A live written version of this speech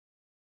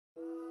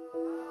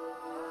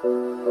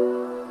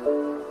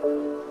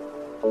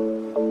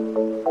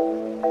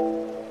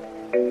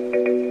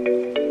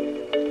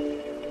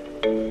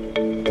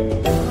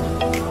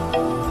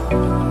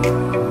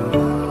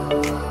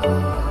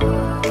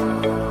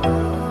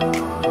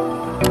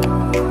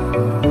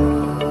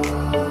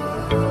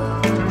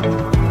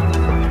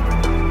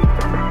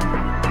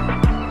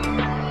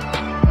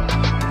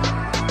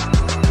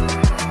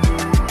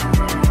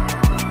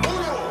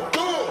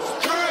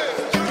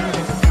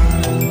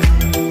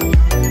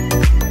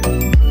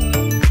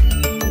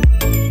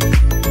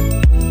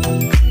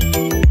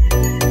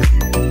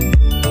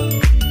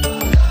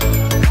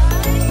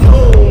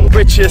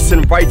Riches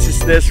and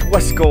Righteousness,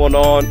 what's going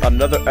on?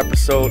 Another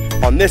episode.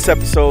 On this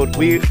episode,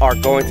 we are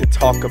going to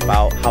talk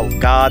about how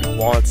God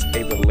wants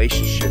a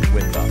relationship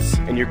with us.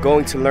 And you're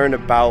going to learn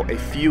about a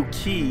few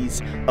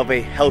keys of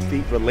a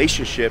healthy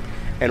relationship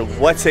and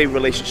what's a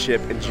relationship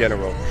in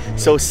general.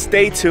 So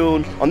stay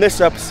tuned. On this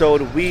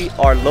episode, we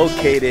are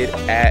located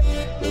at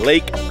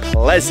Lake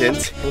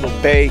Pleasant, a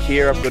little bay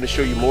here. I'm going to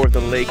show you more of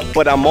the lake,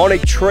 but I'm on a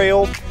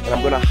trail and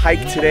I'm going to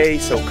hike today.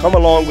 So come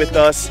along with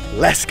us.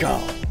 Let's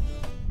go.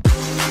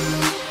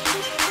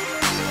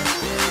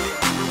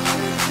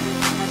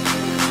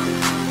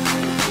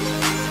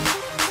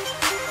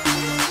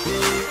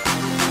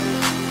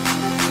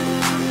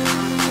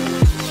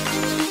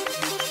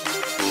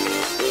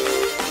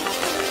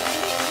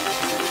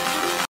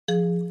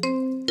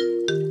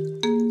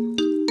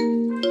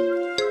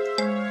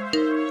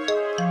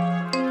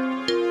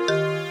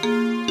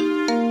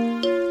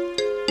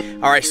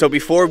 All right, so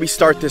before we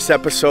start this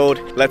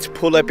episode, let's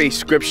pull up a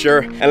scripture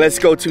and let's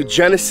go to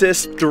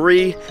Genesis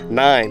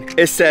 3:9.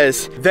 It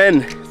says,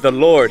 "Then the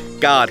Lord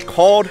God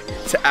called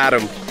to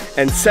Adam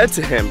and said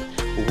to him,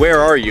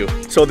 'Where are you?'"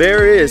 So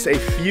there is a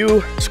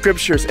few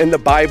scriptures in the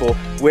Bible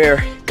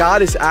where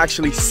God is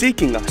actually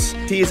seeking us.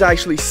 He is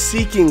actually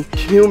seeking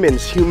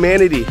humans,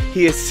 humanity.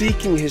 He is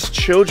seeking his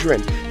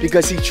children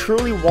because he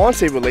truly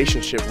wants a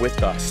relationship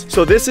with us.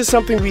 So this is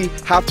something we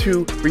have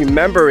to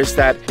remember, is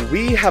that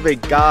we have a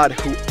God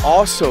who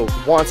also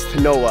wants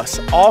to know us,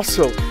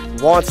 also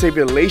wants a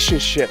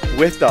relationship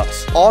with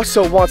us,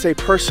 also wants a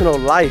personal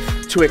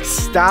life to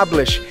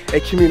establish a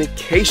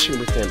communication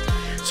with him.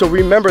 So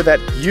remember that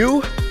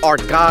you are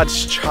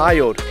God's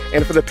child.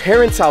 And for the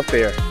parents out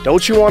there,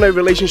 don't you want a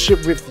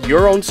relationship with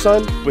your own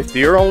son, with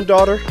your own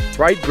daughter,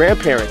 right?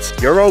 Grandparents,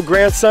 your own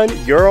grandson,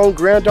 your own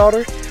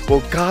granddaughter.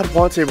 Well, God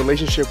wants a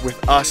relationship with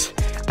us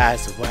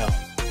as well.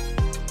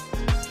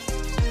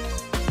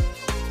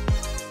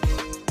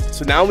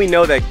 So now we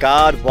know that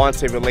God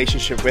wants a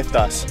relationship with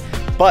us.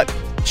 But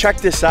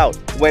check this out.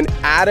 When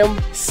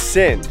Adam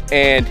sinned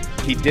and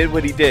he did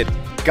what he did,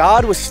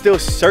 God was still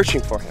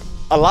searching for him.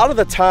 A lot of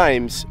the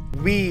times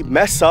we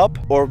mess up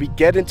or we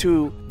get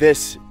into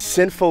this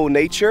sinful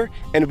nature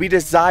and we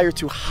desire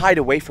to hide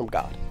away from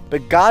God.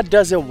 But God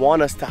doesn't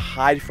want us to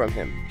hide from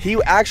him. He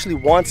actually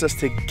wants us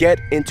to get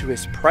into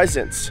his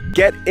presence.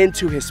 Get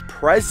into his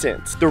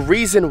presence. The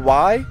reason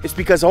why is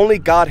because only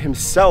God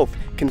himself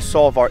can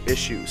solve our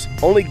issues.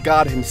 Only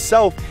God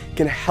himself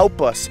can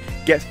help us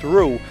get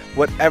through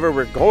whatever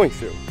we're going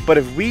through. But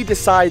if we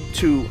decide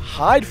to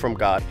hide from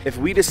God, if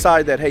we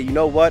decide that, hey, you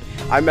know what?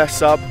 I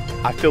mess up.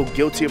 I feel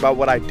guilty about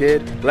what I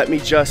did. Let me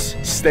just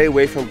stay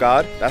away from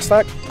God. That's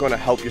not going to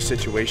help your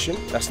situation.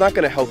 That's not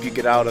going to help you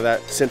get out of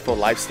that sinful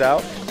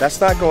lifestyle. That's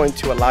not going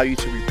to allow you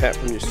to repent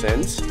from your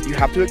sins. You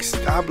have to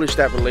establish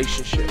that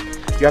relationship.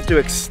 You have to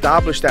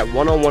establish that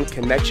one-on-one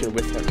connection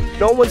with him.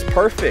 No one's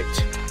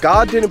perfect.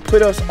 God didn't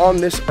put us on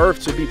this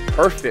earth to be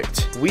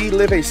perfect. We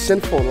live a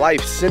sinful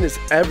life. Sin is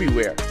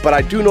everywhere. But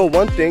I do know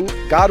one thing.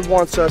 God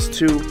wants us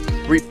to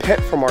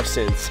repent from our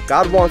sins.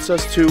 God wants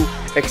us to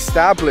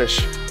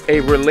establish a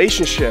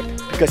relationship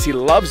because he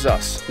loves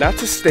us, not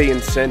to stay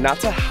in sin, not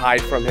to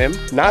hide from him,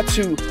 not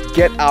to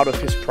get out of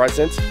his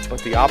presence, but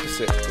the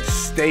opposite, to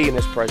stay in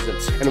his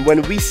presence. And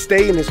when we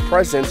stay in his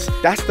presence,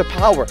 that's the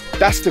power,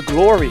 that's the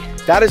glory.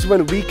 That is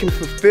when we can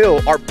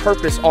fulfill our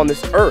purpose on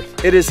this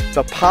earth. It is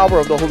the power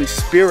of the Holy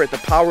Spirit, the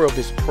power of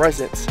his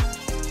presence.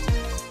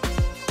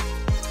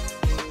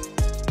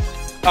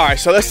 All right,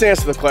 so let's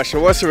answer the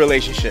question, what's a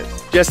relationship?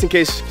 Just in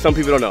case some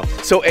people don't know.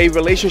 So a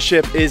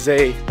relationship is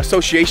a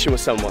association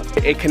with someone,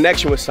 a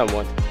connection with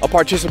someone, a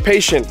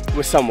participation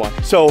with someone.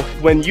 So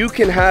when you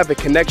can have a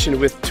connection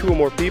with two or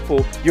more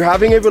people, you're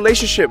having a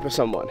relationship with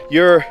someone.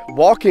 You're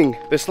walking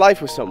this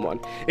life with someone.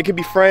 It could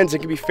be friends, it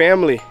could be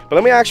family. But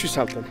let me ask you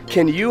something.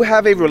 Can you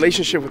have a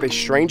relationship with a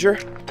stranger?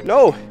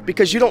 No,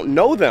 because you don't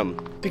know them,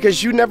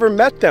 because you never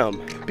met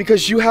them,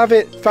 because you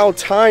haven't found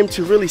time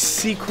to really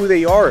seek who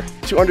they are,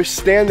 to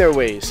understand their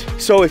ways.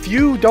 So if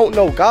you don't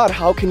know God,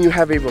 how can you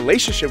have a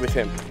relationship with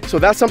him? So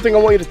that's something I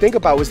want you to think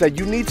about, is that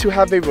you need to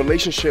have a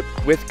relationship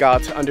with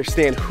God to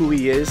understand who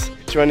he is,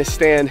 to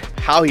understand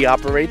how he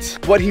operates,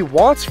 what he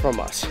wants from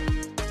us.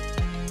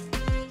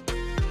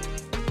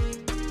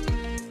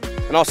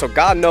 And also,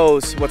 God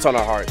knows what's on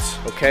our hearts,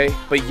 okay?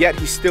 But yet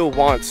he still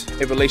wants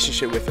a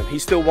relationship with him. He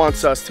still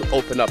wants us to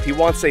open up. He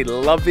wants a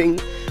loving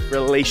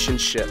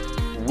relationship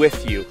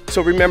with you.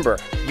 So remember,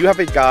 you have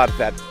a God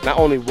that not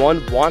only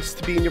one, wants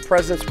to be in your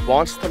presence,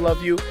 wants to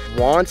love you,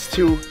 wants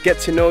to get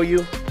to know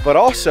you, but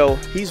also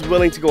he's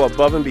willing to go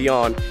above and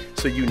beyond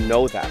so you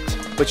know that.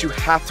 But you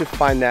have to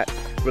find that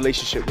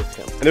relationship with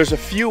him. And there's a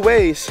few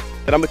ways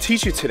that I'm gonna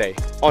teach you today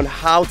on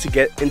how to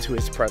get into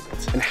his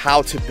presence and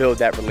how to build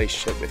that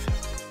relationship with him.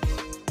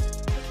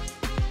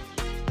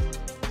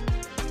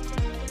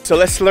 So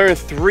let's learn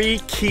 3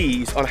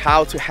 keys on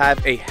how to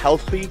have a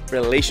healthy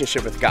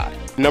relationship with God.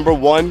 Number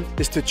 1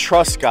 is to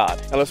trust God.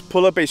 And let's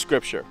pull up a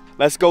scripture.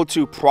 Let's go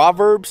to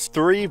Proverbs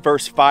 3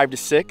 verse 5 to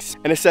 6.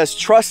 And it says,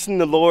 trust in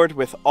the Lord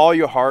with all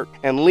your heart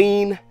and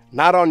lean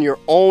not on your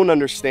own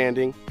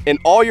understanding. In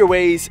all your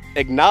ways,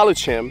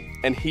 acknowledge him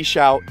and he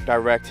shall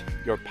direct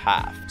your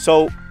path.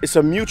 So it's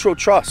a mutual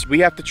trust. We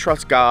have to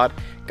trust God.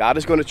 God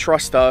is going to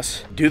trust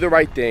us, do the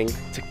right thing,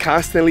 to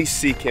constantly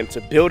seek him,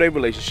 to build a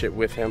relationship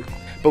with him.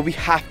 But we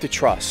have to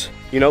trust.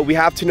 You know, we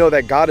have to know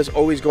that God is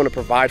always going to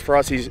provide for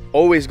us. He's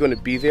always going to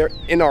be there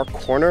in our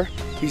corner.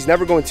 He's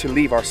never going to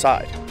leave our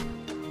side.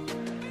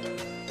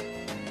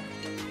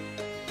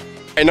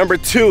 And number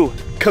 2,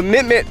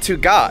 commitment to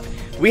God.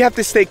 We have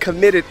to stay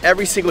committed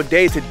every single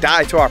day to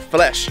die to our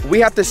flesh. We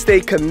have to stay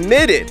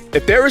committed.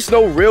 If there is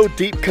no real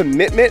deep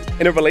commitment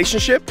in a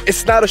relationship,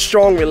 it's not a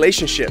strong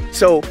relationship.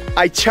 So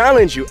I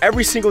challenge you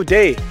every single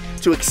day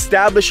to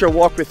establish your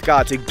walk with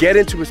God, to get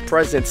into his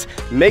presence,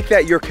 make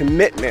that your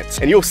commitment,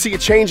 and you'll see a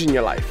change in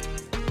your life.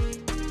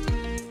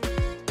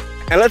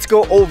 And let's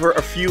go over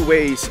a few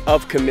ways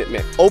of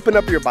commitment. Open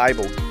up your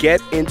Bible,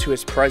 get into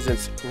his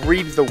presence,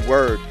 read the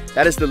word.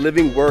 That is the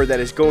living word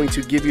that is going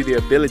to give you the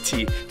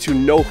ability to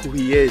know who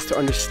he is, to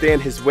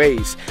understand his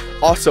ways.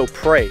 Also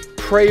pray.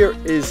 Prayer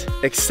is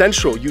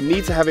essential. You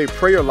need to have a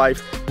prayer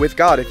life with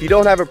God. If you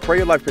don't have a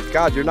prayer life with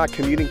God, you're not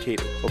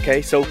communicating,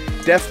 okay? So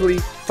definitely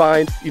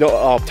find,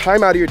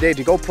 time out of your day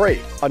to go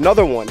pray.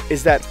 Another one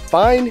is that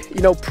find,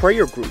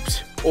 prayer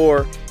groups,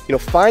 or,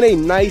 find a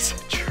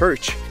nice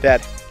church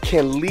that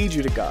can lead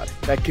you to God,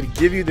 that could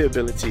give you the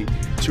ability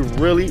to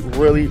really,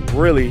 really,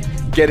 really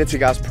get into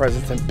God's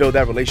presence and build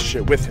that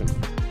relationship with him.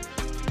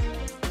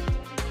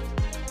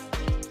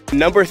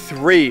 Number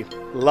 3,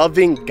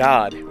 loving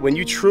God. When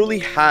you truly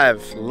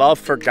have love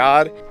for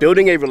God,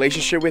 building a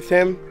relationship with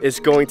him is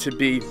going to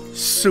be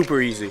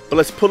super easy. But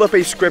let's pull up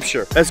a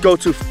scripture. Let's go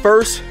to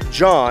 1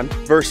 John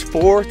verse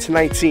 4 to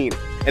 19.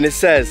 And it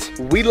says,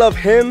 we love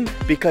him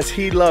because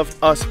he loved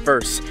us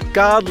first.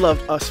 God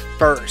loved us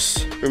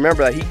first.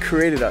 Remember that he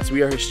created us.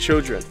 We are his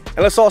children.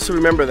 And let's also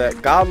remember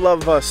that God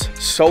loves us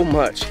so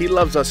much. He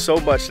loves us so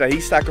much that he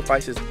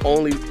sacrificed his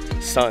only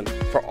son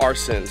for our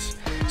sins,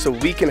 so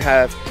we can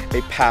have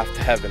a path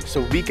to heaven,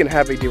 so we can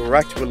have a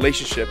direct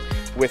relationship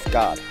with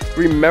God.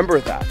 Remember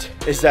that,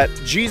 is that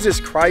Jesus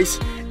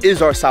Christ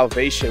is our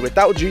salvation.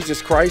 Without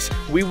Jesus Christ,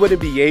 we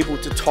wouldn't be able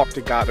to talk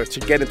to God or to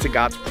get into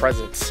God's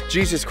presence.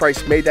 Jesus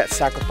Christ made that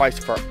sacrifice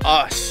for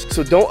us.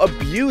 So don't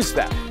abuse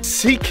that.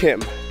 Seek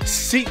him,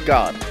 seek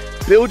God,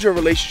 build your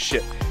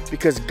relationship,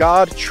 because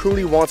God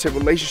truly wants a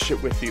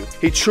relationship with you.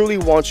 He truly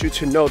wants you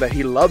to know that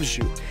he loves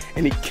you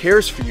and he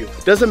cares for you.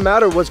 It doesn't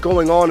matter what's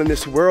going on in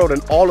this world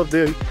and all of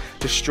the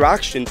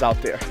distractions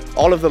out there,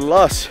 all of the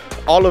lust,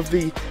 all of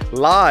the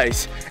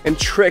lies and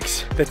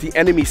tricks that the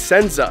enemy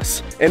sends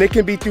us. And it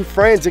can be through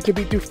friends, it can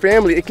be through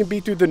family, it can be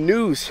through the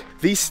news.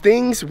 These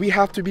things, we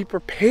have to be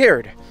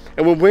prepared.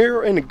 And when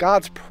we're in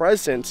God's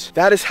presence,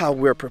 that is how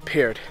we're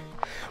prepared.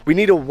 We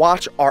need to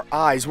watch our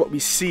eyes, what we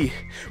see.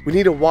 We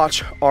need to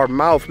watch our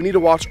mouth. We need to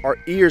watch our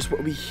ears,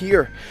 what we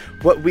hear,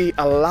 what we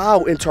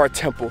allow into our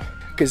temple.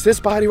 Because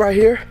this body right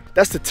here,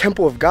 that's the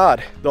temple of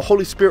God. The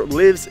Holy Spirit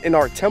lives in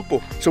our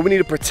temple. So we need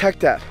to protect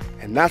that.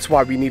 And that's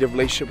why we need a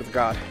relationship with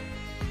God.